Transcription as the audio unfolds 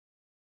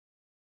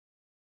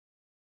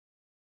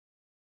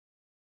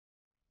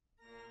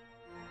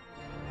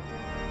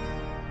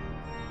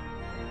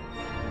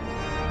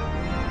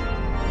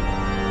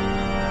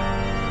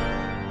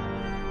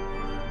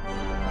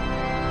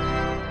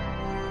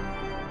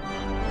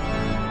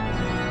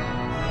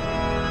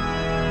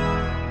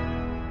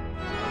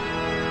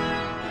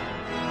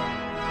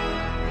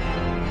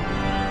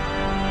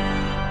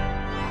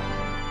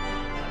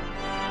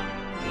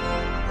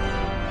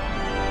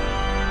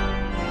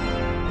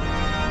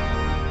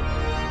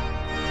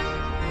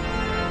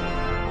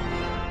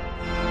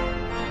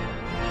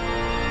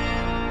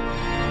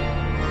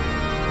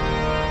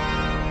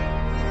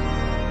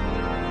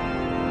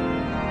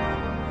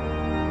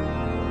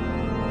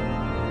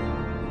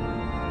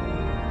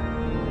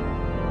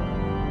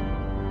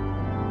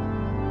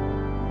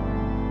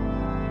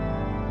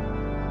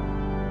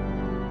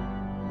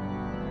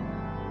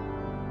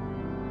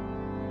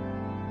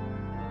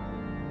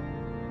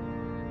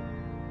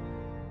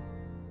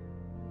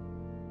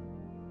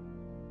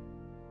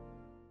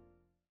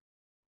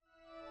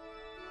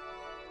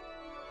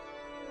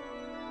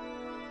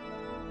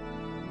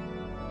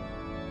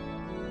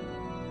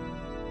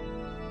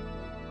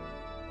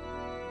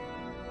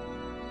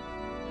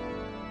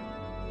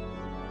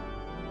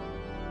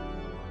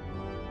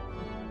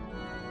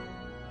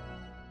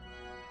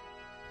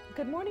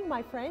Good morning,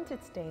 my friends.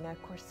 It's Dana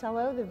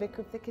Corsello, the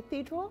vicar of the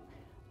Cathedral,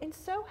 and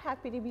so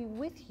happy to be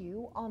with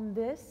you on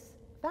this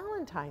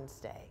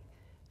Valentine's Day,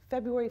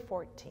 February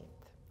 14th.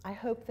 I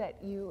hope that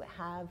you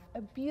have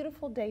a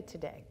beautiful day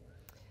today.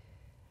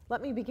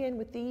 Let me begin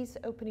with these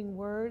opening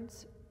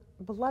words.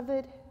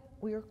 Beloved,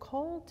 we are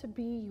called to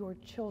be your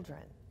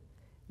children.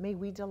 May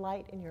we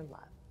delight in your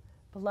love.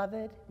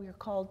 Beloved, we are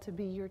called to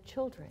be your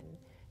children.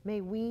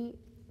 May we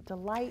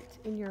delight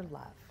in your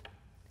love.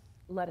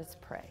 Let us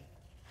pray.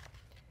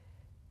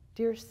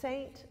 Dear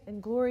saint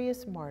and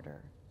glorious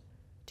martyr,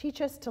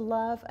 teach us to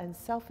love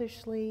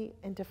unselfishly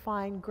and to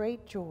find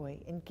great joy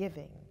in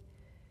giving.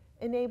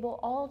 Enable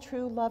all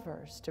true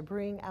lovers to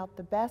bring out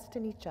the best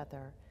in each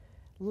other.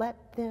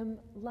 Let them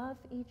love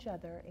each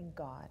other in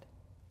God.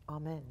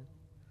 Amen.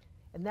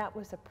 And that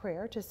was a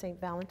prayer to Saint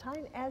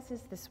Valentine, as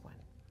is this one.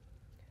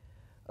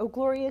 O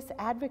glorious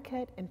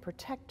advocate and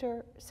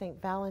protector,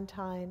 Saint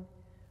Valentine,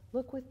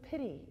 look with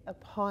pity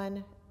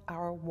upon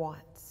our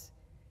wants.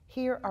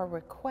 Hear our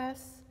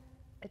requests,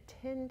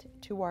 attend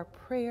to our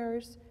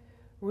prayers,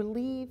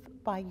 relieve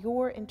by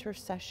your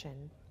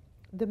intercession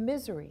the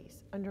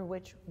miseries under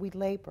which we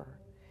labor,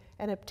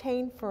 and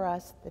obtain for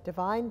us the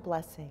divine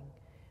blessing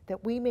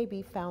that we may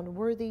be found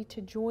worthy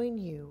to join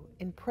you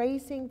in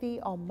praising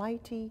the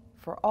Almighty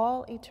for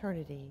all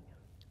eternity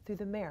through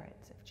the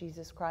merits of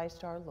Jesus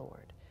Christ our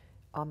Lord.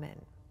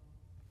 Amen.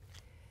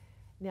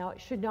 Now,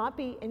 it should not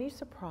be any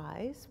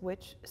surprise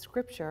which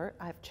scripture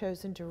I've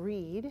chosen to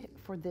read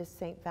for this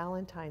St.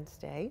 Valentine's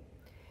Day.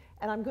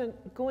 And I'm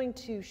going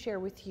to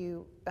share with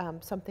you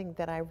something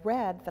that I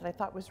read that I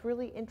thought was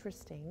really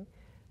interesting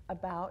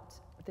about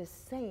this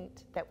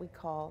saint that we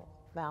call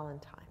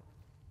Valentine.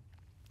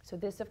 So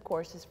this, of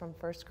course, is from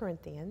 1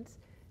 Corinthians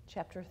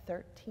chapter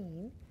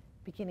 13,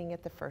 beginning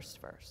at the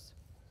first verse.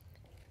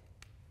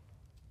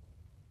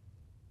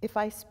 If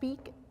I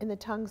speak in the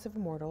tongues of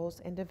mortals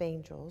and of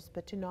angels,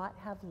 but do not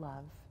have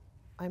love,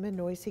 I'm a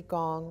noisy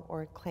gong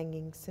or a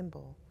clanging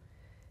cymbal.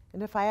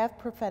 And if I have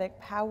prophetic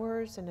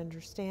powers and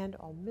understand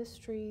all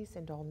mysteries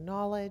and all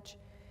knowledge,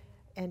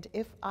 and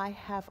if I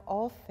have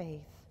all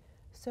faith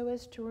so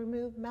as to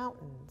remove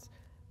mountains,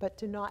 but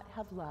do not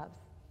have love,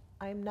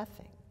 I am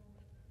nothing.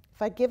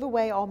 If I give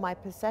away all my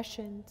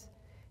possessions,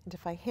 and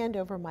if I hand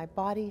over my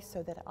body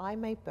so that I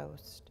may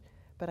boast,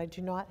 but I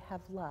do not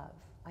have love,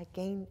 I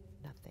gain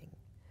nothing.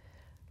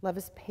 Love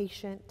is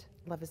patient,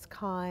 love is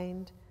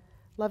kind,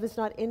 love is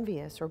not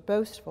envious or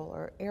boastful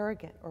or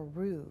arrogant or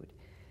rude.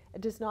 It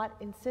does not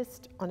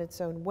insist on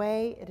its own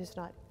way. It is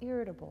not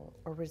irritable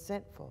or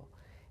resentful.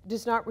 It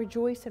does not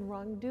rejoice in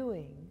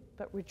wrongdoing,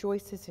 but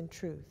rejoices in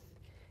truth.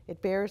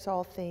 It bears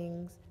all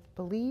things,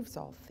 believes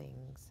all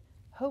things,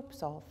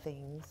 hopes all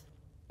things,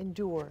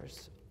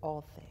 endures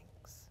all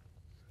things.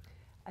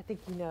 I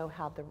think you know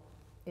how the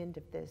end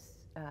of this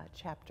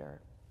chapter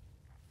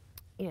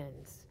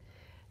ends.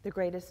 The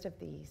greatest of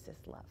these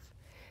is love.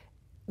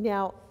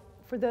 Now,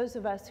 for those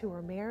of us who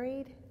are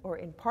married or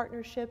in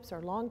partnerships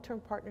or long-term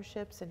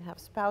partnerships and have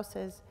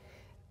spouses,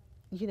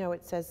 you know,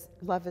 it says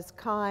love is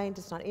kind,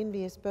 it's not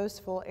envious,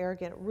 boastful,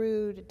 arrogant,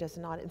 rude, it does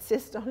not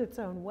insist on its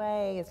own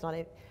way, it's not,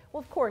 well,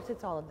 of course,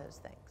 it's all of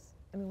those things.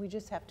 I mean, we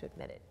just have to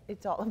admit it.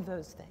 It's all of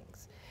those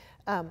things.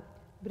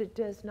 But it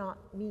does not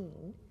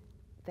mean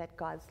that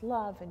God's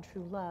love and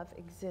true love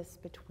exists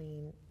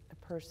between a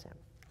person.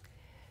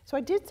 So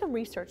I did some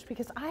research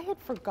because I had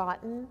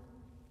forgotten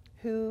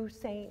who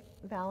Saint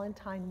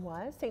Valentine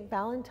was. Saint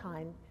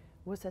Valentine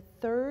was a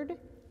 3rd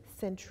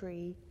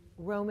century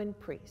Roman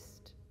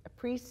priest, a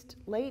priest,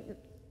 late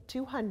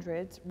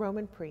 200s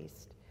Roman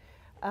priest.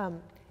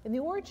 And the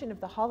origin of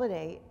the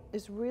holiday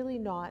is really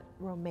not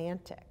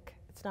romantic.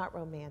 It's not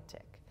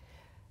romantic.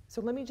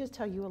 So let me just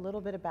tell you a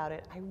little bit about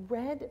it. I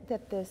read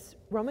that this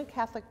Roman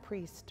Catholic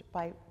priest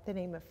by the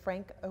name of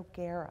Frank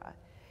O'Gara,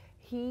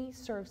 he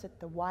serves at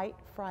the White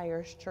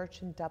Friars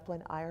Church in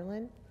Dublin,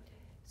 Ireland.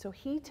 So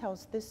he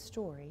tells this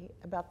story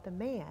about the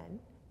man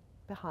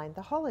behind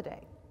the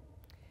holiday.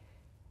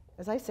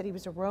 As I said, he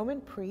was a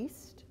Roman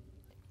priest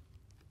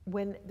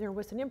when there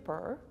was an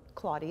emperor,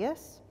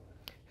 Claudius,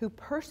 who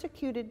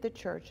persecuted the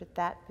church at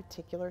that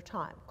particular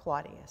time,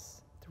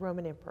 Claudius, the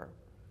Roman emperor.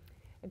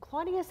 And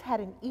Claudius had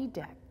an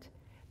edict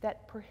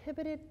that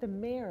prohibited the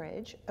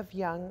marriage of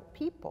young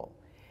people.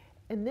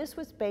 And this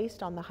was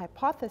based on the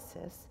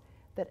hypothesis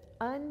that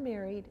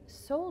unmarried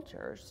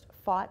soldiers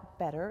fought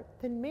better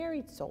than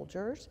married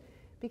soldiers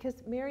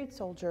because married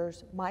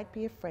soldiers might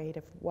be afraid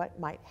of what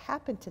might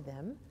happen to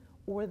them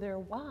or their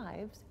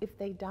wives if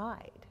they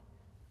died.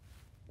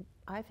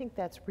 I think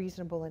that's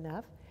reasonable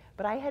enough,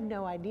 but I had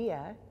no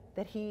idea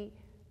that he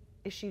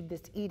issued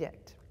this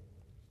edict.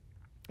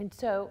 And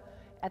so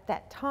at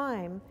that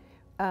time,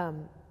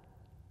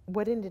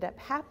 what ended up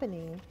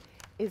happening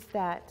is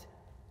that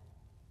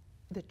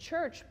the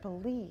church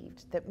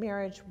believed that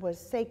marriage was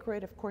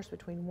sacred, of course,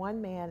 between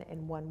one man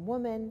and one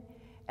woman,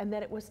 and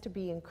that it was to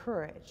be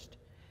encouraged.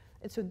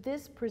 And so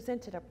this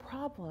presented a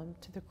problem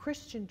to the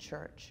Christian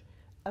church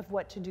of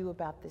what to do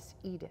about this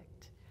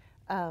edict.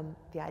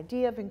 The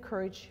idea of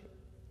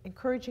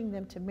encouraging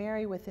them to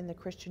marry within the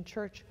Christian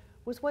church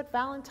was what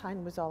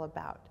Valentine was all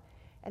about.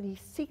 And he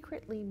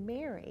secretly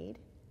married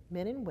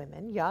men and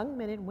women, young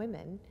men and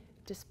women,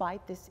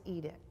 despite this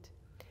edict.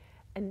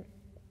 And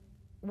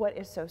what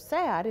is so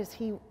sad is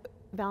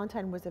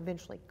Valentine was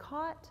eventually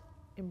caught,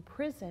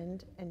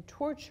 imprisoned, and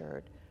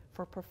tortured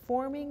for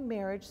performing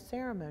marriage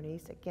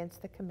ceremonies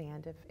against the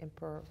command of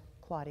Emperor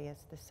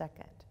Claudius II.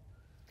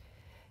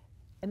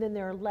 And then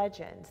there are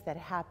legends that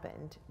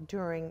happened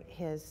during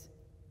his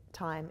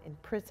time in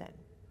prison.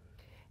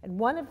 And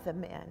one of the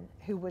men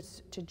who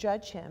was to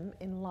judge him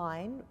in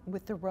line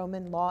with the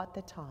Roman law at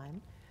the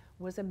time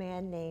was a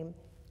man named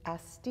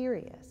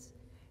Asterius.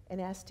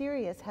 And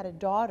Asterius had a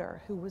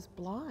daughter who was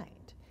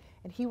blind.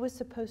 And he was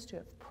supposed to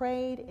have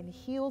prayed and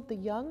healed the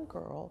young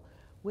girl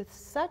with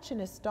such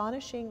an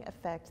astonishing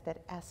effect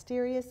that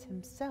Asterius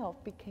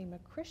himself became a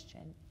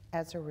Christian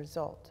as a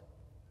result.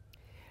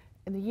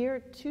 In the year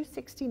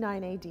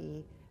 269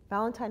 AD,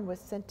 Valentine was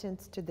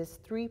sentenced to this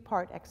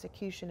three-part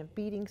execution of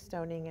beating,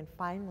 stoning, and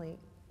finally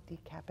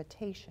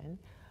decapitation,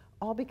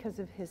 all because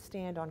of his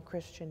stand on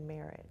Christian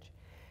marriage.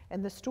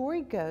 And the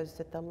story goes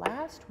that the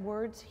last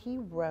words he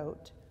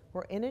wrote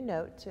were in a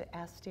note to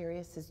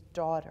Asterius'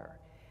 daughter.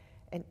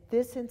 And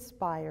this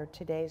inspired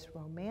today's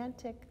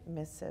romantic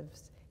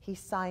missives. He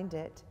signed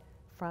it,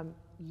 "From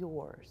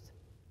yours,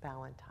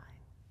 Valentine."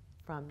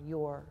 From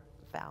your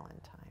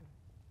Valentine.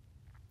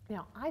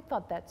 Now, I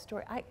thought that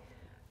story,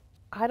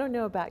 I don't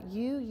know about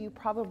you, you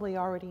probably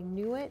already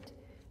knew it,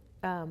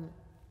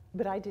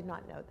 but I did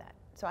not know that.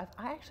 So I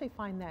actually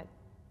find that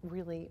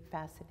really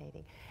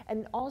fascinating.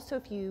 And also,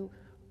 if you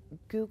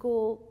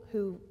Google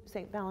who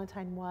Saint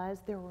Valentine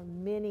was, there were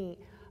many.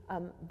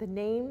 The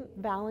name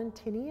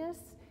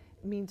Valentinus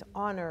means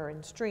honor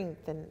and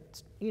strength, and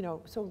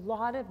so a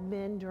lot of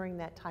men during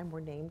that time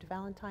were named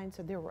Valentine.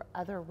 So there were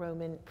other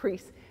Roman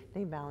priests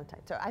named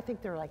Valentine. So I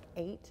think there are like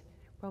 8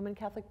 Roman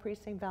Catholic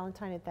priests named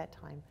Valentine at that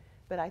time.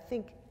 But I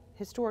think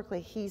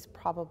historically he's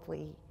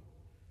probably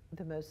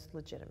the most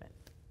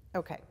legitimate.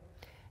 Okay.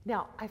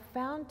 Now, I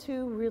found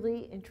 2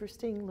 really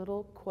interesting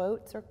little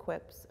quotes or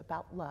quips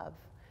about love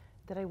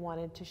that I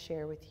wanted to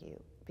share with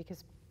you,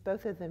 because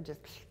both of them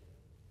just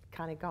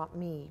kind of got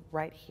me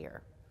right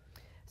here.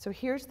 So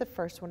here's the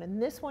first one,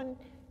 and this one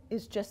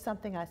is just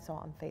something I saw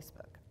on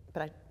Facebook,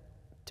 but I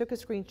took a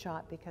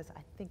screenshot because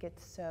I think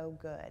it's so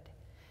good.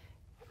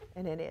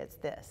 And it is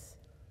this: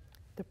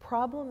 the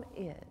problem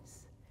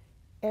is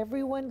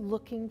everyone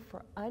looking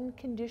for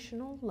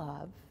unconditional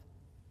love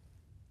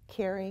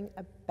carrying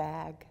a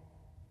bag.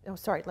 Oh,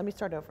 sorry, let me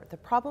start over. The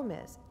problem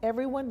is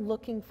everyone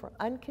looking for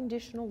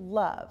unconditional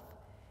love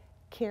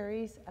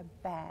carries a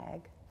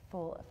bag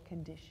full of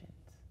conditions.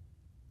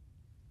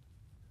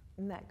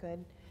 Isn't that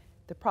good?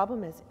 The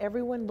problem is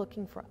everyone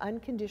looking for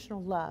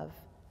unconditional love,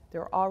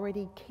 they're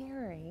already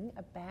carrying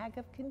a bag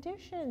of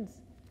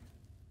conditions.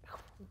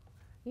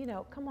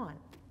 Come on,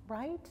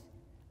 right?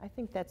 I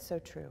think that's so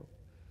true.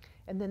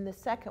 And then the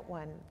second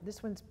one,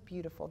 this one's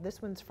beautiful.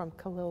 This one's from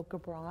Khalil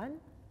Gibran,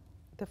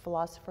 the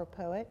philosopher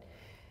poet.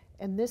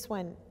 And this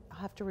one, I'll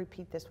have to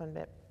repeat this one,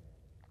 but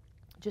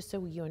just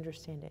so you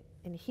understand it.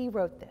 And he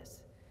wrote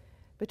this: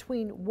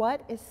 between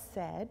what is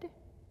said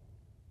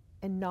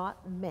and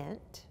not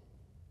meant,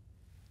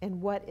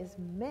 and what is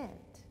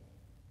meant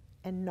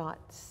and not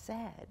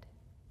said,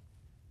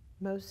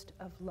 most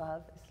of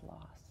love is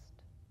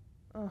lost.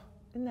 Oh,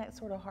 isn't that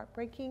sort of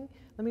heartbreaking?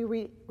 Let me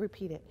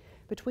repeat it.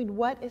 Between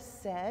what is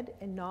said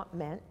and not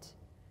meant,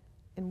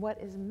 and what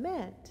is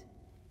meant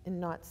and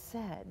not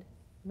said,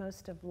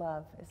 most of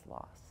love is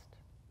lost.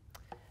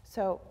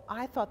 So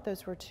I thought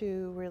those were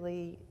 2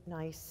 really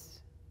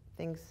nice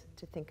things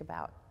to think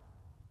about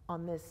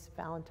on this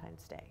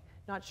Valentine's Day.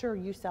 Not sure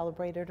you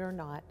celebrate it or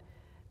not,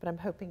 but I'm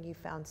hoping you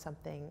found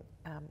something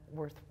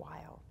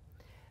worthwhile.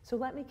 So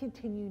let me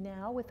continue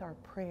now with our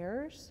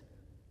prayers.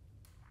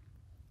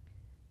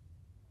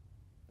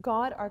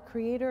 God, our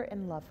creator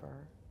and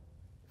lover,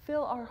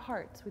 fill our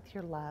hearts with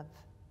your love.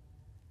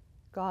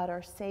 God,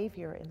 our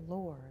Savior and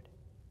Lord,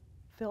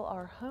 fill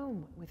our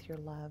home with your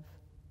love.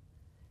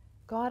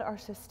 God, our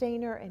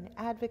sustainer and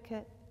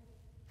advocate,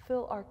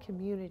 fill our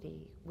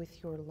community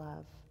with your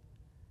love.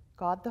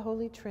 God, the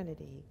Holy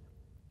Trinity,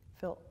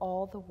 fill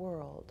all the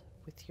world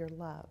with your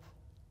love.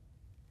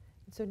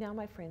 And so now,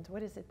 my friends,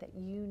 what is it that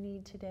you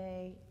need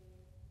today?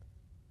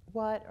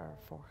 What or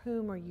for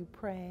whom are you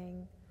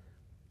praying?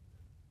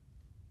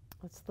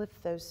 Let's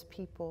lift those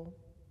people.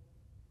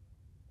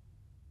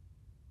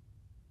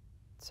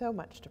 So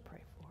much to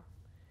pray for.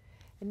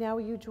 And now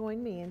will you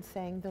join me in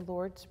saying the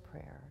Lord's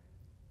Prayer?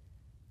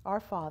 Our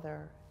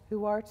Father,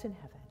 who art in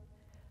heaven,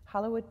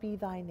 hallowed be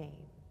thy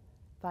name.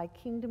 Thy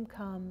kingdom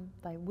come,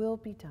 thy will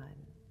be done,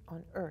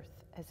 on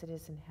earth as it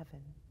is in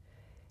heaven.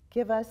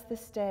 Give us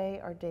this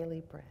day our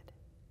daily bread,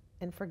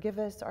 and forgive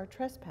us our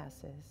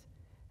trespasses,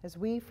 as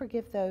we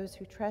forgive those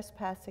who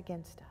trespass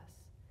against us.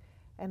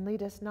 And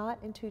lead us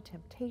not into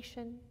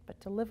temptation, but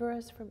deliver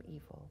us from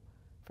evil.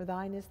 For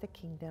thine is the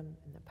kingdom,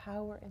 and the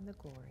power, and the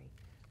glory,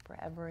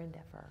 forever and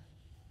ever.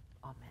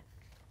 Amen.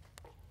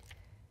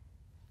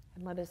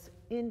 And let us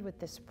end with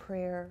this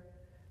prayer.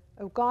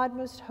 O God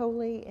most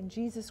holy, in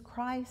Jesus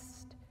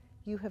Christ,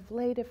 you have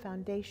laid a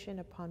foundation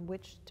upon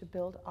which to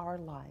build our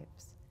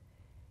lives.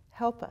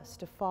 Help us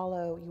to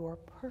follow your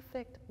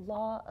perfect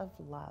law of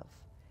love,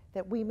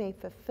 that we may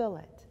fulfill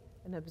it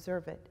and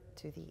observe it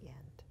to the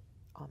end.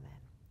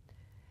 Amen.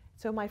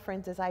 So, my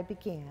friends, as I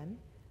began,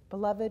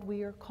 beloved,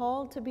 we are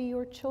called to be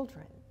your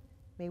children.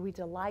 May we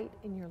delight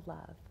in your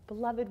love.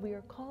 Beloved, we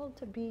are called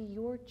to be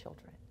your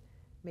children.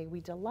 May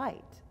we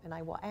delight, and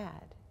I will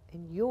add,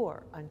 in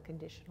your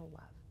unconditional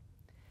love.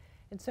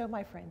 And so,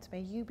 my friends, may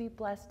you be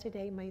blessed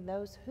today. May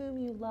those whom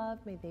you love,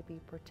 may they be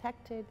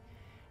protected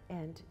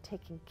and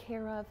taken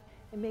care of.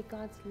 And may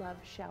God's love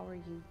shower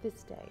you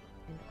this day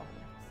and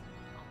always.